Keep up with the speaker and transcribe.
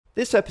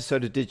This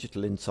episode of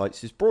Digital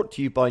Insights is brought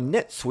to you by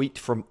NetSuite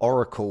from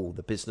Oracle,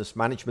 the business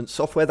management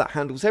software that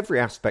handles every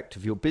aspect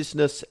of your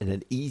business in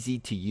an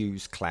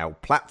easy-to-use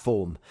cloud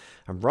platform.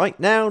 And right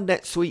now,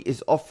 NetSuite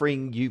is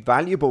offering you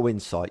valuable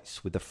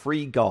insights with a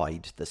free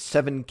guide, the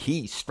 7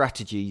 key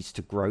strategies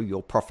to grow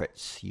your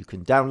profits. You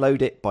can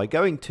download it by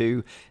going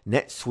to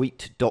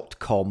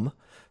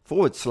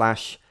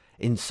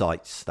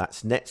netsuite.com/insights.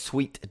 That's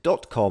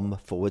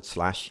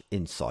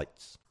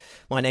netsuite.com/insights.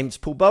 My name's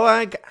Paul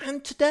Boag,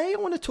 and today I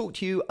want to talk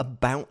to you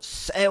about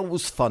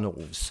sales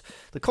funnels.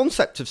 The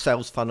concept of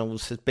sales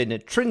funnels has been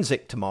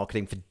intrinsic to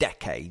marketing for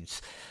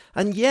decades,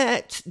 and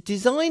yet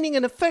designing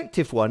an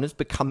effective one has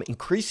become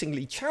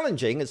increasingly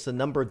challenging as the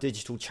number of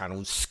digital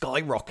channels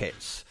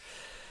skyrockets.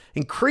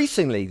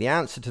 Increasingly, the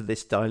answer to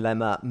this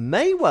dilemma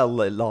may well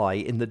lie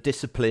in the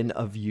discipline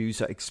of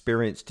user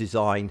experience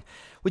design,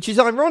 which is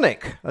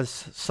ironic,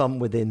 as some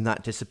within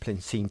that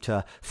discipline seem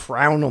to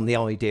frown on the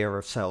idea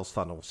of sales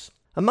funnels.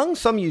 Among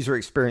some user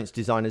experience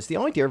designers, the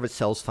idea of a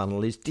sales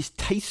funnel is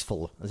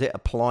distasteful as it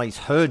applies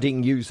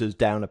herding users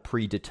down a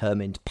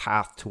predetermined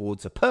path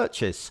towards a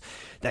purchase.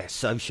 They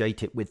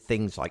associate it with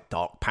things like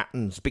dark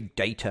patterns, big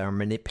data, and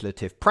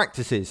manipulative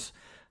practices.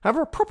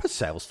 However, a proper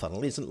sales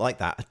funnel isn't like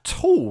that at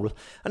all.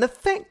 An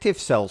effective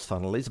sales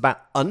funnel is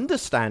about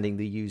understanding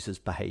the user's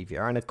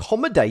behavior and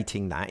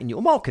accommodating that in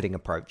your marketing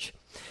approach.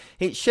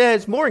 It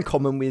shares more in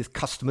common with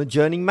customer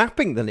journey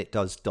mapping than it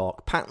does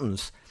dark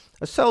patterns.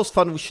 A sales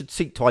funnel should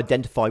seek to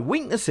identify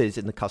weaknesses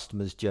in the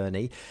customer's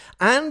journey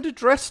and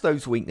address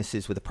those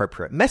weaknesses with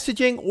appropriate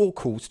messaging or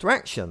calls to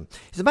action.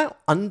 It's about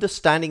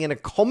understanding and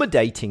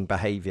accommodating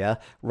behavior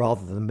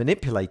rather than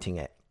manipulating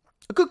it.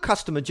 A good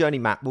customer journey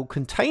map will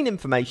contain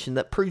information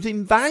that proves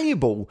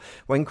invaluable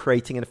when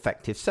creating an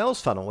effective sales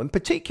funnel. In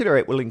particular,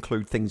 it will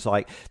include things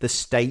like the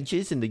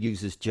stages in the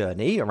user's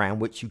journey around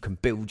which you can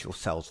build your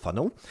sales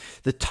funnel,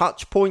 the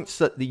touch points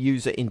that the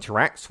user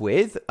interacts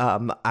with,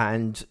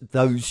 and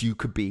those you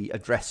could be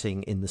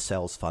addressing in the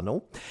sales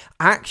funnel,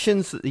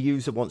 actions that the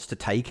user wants to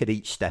take at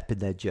each step in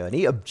their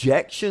journey,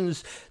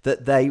 objections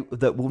that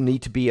will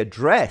need to be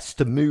addressed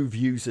to move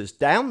users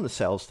down the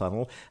sales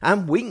funnel,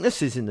 and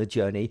weaknesses in the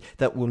journey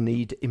that will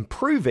need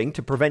improving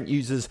to prevent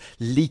users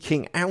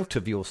leaking out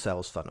of your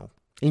sales funnel.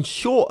 In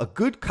short, a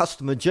good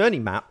customer journey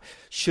map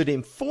should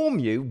inform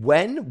you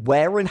when,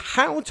 where, and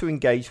how to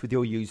engage with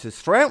your users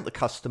throughout the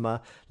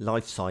customer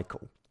life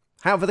cycle.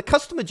 However, the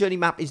customer journey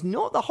map is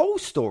not the whole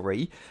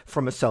story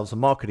from a sales and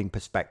marketing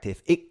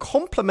perspective. It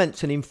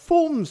complements and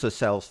informs a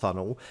sales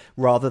funnel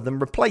rather than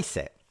replace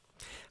it.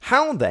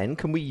 How then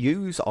can we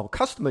use our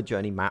customer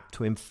journey map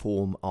to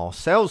inform our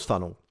sales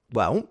funnel?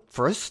 Well,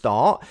 for a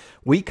start,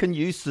 we can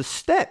use the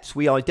steps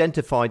we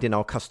identified in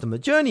our customer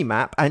journey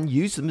map and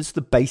use them as the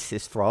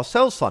basis for our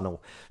sales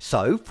funnel.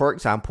 So, for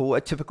example,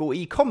 a typical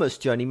e-commerce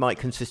journey might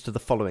consist of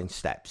the following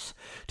steps: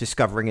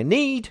 discovering a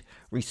need,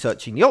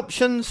 researching the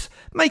options,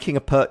 making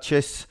a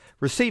purchase,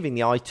 receiving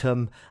the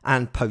item,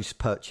 and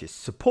post-purchase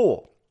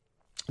support.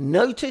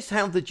 Notice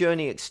how the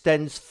journey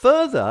extends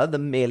further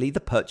than merely the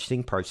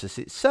purchasing process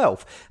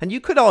itself, and you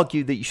could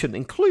argue that you shouldn't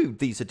include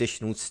these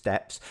additional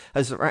steps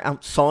as they're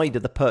outside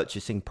of the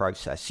purchasing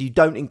process. You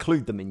don't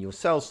include them in your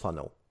sales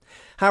funnel.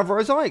 However,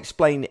 as I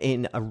explained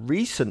in a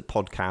recent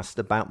podcast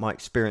about my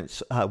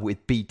experience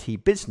with BT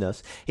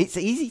Business, it's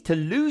easy to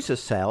lose a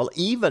sale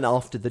even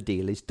after the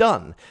deal is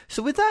done.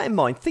 So with that in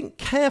mind, think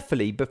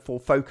carefully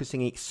before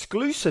focusing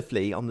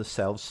exclusively on the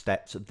sales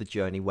steps of the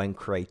journey when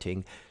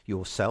creating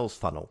your sales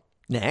funnel.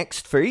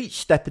 Next, for each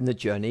step in the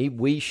journey,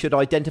 we should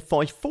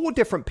identify 4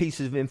 different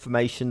pieces of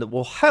information that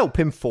will help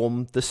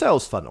inform the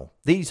sales funnel.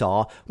 These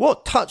are: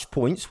 what touch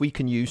points we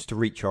can use to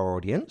reach our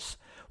audience,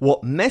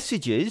 what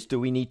messages do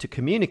we need to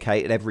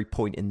communicate at every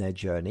point in their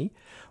journey,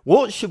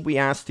 what should we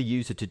ask the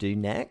user to do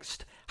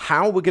next,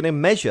 how we're going to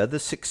measure the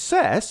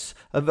success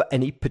of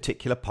any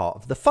particular part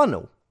of the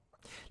funnel.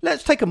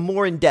 Let's take a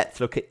more in-depth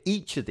look at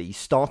each of these,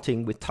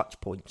 starting with touch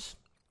points.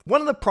 One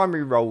of the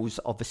primary roles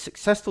of a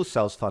successful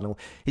sales funnel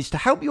is to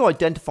help you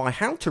identify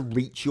how to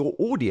reach your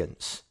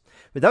audience.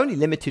 With only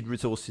limited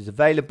resources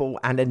available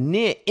and a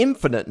near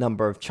infinite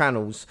number of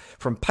channels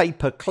from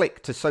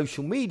pay-per-click to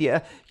social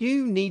media,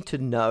 you need to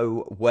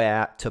know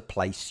where to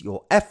place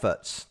your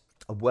efforts.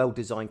 A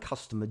well-designed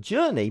customer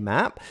journey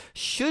map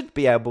should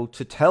be able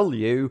to tell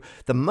you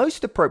the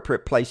most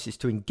appropriate places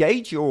to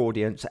engage your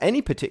audience at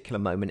any particular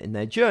moment in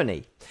their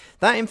journey.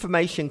 That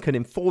information can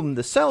inform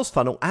the sales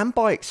funnel and,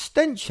 by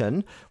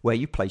extension, where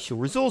you place your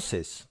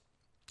resources.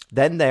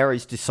 Then there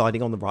is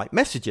deciding on the right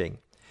messaging.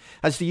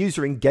 As the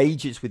user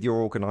engages with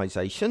your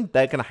organization,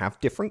 they're going to have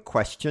different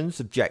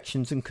questions,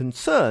 objections, and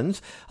concerns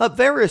at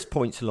various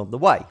points along the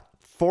way.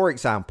 For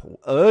example,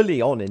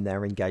 early on in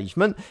their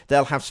engagement,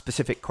 they'll have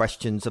specific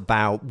questions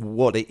about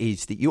what it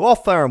is that you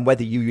offer and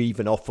whether you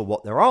even offer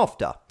what they're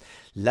after.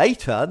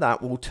 Later,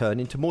 that will turn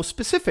into more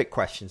specific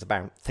questions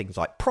about things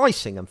like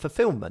pricing and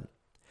fulfillment.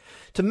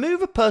 To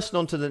move a person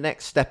on to the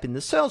next step in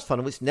the sales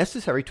funnel, it's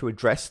necessary to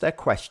address their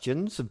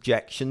questions,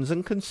 objections,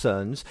 and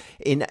concerns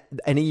in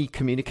any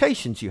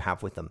communications you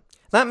have with them.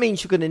 That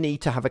means you're going to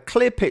need to have a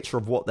clear picture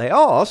of what they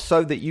are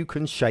so that you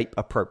can shape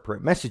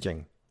appropriate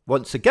messaging.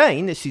 Once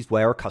again, this is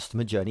where a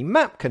customer journey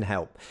map can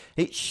help.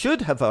 It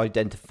should have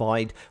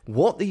identified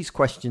what these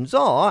questions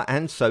are,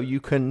 and so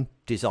you can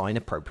design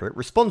appropriate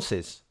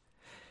responses.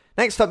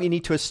 Next up, you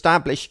need to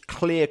establish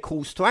clear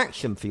calls to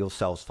action for your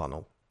sales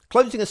funnel.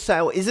 Closing a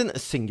sale isn't a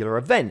singular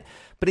event,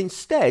 but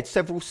instead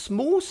several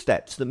small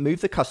steps that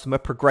move the customer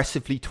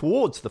progressively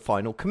towards the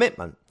final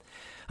commitment.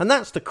 And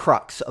that's the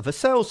crux of a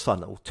sales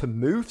funnel, to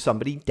move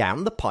somebody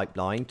down the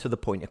pipeline to the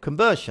point of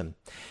conversion.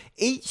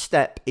 Each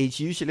step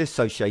is usually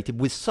associated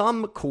with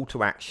some call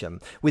to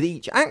action, with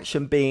each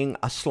action being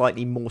a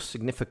slightly more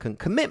significant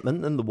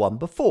commitment than the one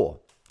before.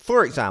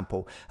 For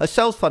example, a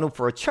sales funnel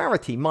for a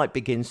charity might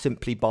begin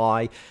simply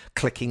by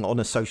clicking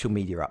on a social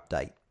media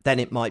update. Then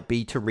it might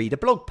be to read a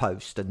blog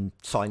post and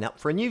sign up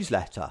for a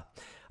newsletter.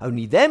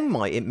 Only then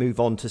might it move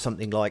on to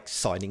something like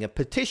signing a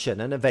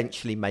petition and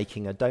eventually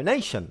making a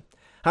donation.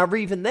 However,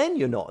 even then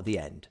you're not at the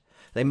end.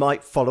 They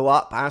might follow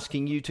up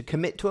asking you to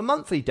commit to a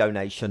monthly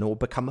donation or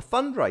become a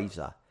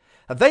fundraiser.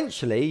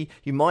 Eventually,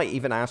 you might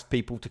even ask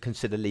people to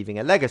consider leaving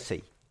a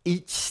legacy.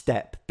 Each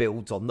step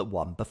builds on the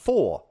one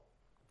before.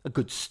 A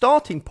good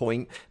starting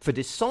point for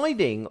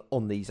deciding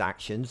on these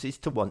actions is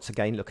to once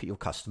again look at your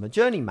customer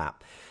journey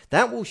map.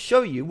 That will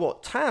show you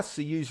what tasks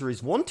the user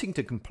is wanting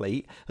to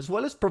complete, as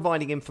well as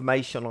providing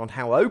information on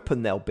how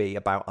open they'll be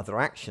about other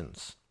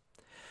actions.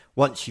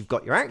 Once you've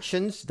got your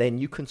actions, then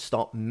you can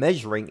start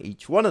measuring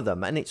each one of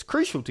them. And it's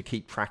crucial to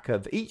keep track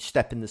of each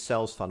step in the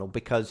sales funnel,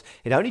 because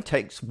it only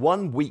takes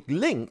one weak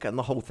link and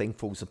the whole thing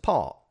falls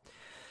apart.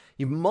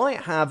 You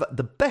might have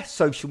the best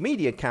social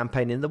media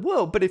campaign in the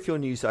world, but if your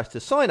newsletter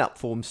sign-up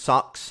form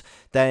sucks,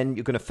 then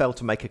you're going to fail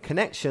to make a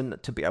connection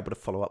to be able to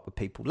follow up with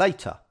people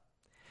later.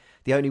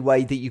 The only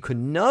way that you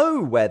can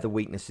know where the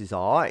weaknesses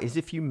are is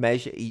if you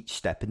measure each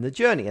step in the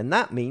journey, and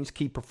that means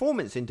key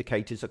performance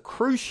indicators are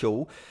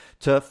crucial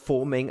to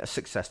forming a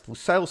successful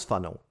sales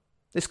funnel.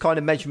 This kind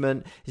of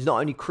measurement is not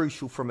only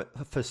crucial for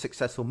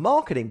successful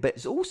marketing, but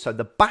it's also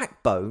the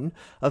backbone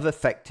of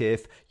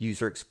effective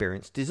user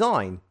experience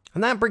design.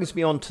 And that brings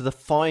me on to the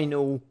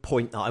final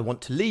point that I want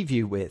to leave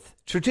you with.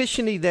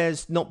 Traditionally,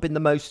 there's not been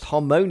the most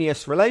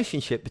harmonious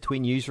relationship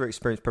between user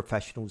experience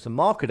professionals and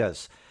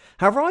marketers.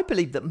 However, I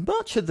believe that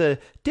much of the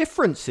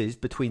differences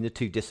between the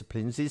two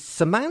disciplines is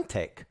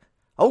semantic.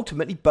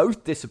 Ultimately,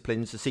 both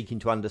disciplines are seeking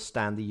to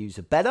understand the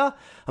user better,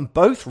 and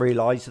both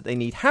realize that they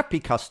need happy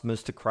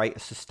customers to create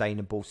a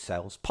sustainable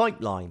sales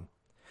pipeline.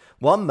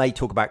 One may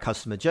talk about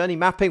customer journey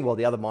mapping, while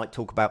the other might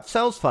talk about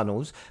sales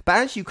funnels. But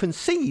as you can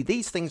see,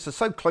 these things are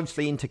so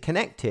closely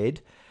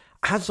interconnected,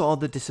 as are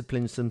the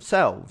disciplines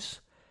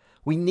themselves.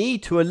 We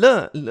need to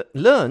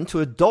learn to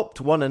adopt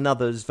one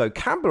another's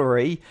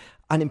vocabulary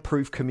and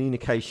improve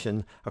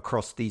communication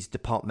across these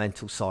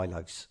departmental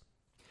silos.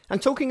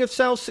 And talking of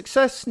sales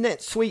success,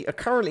 NetSuite are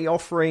currently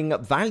offering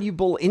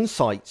valuable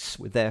insights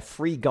with their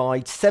free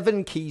guide,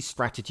 7 Key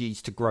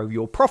Strategies to Grow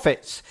Your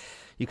Profits.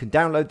 You can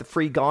download the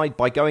free guide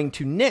by going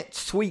to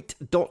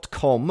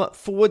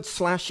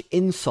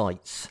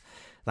netsuite.com/insights.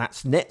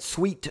 That's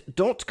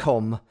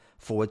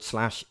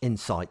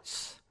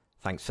netsuite.com/insights.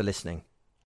 Thanks for listening.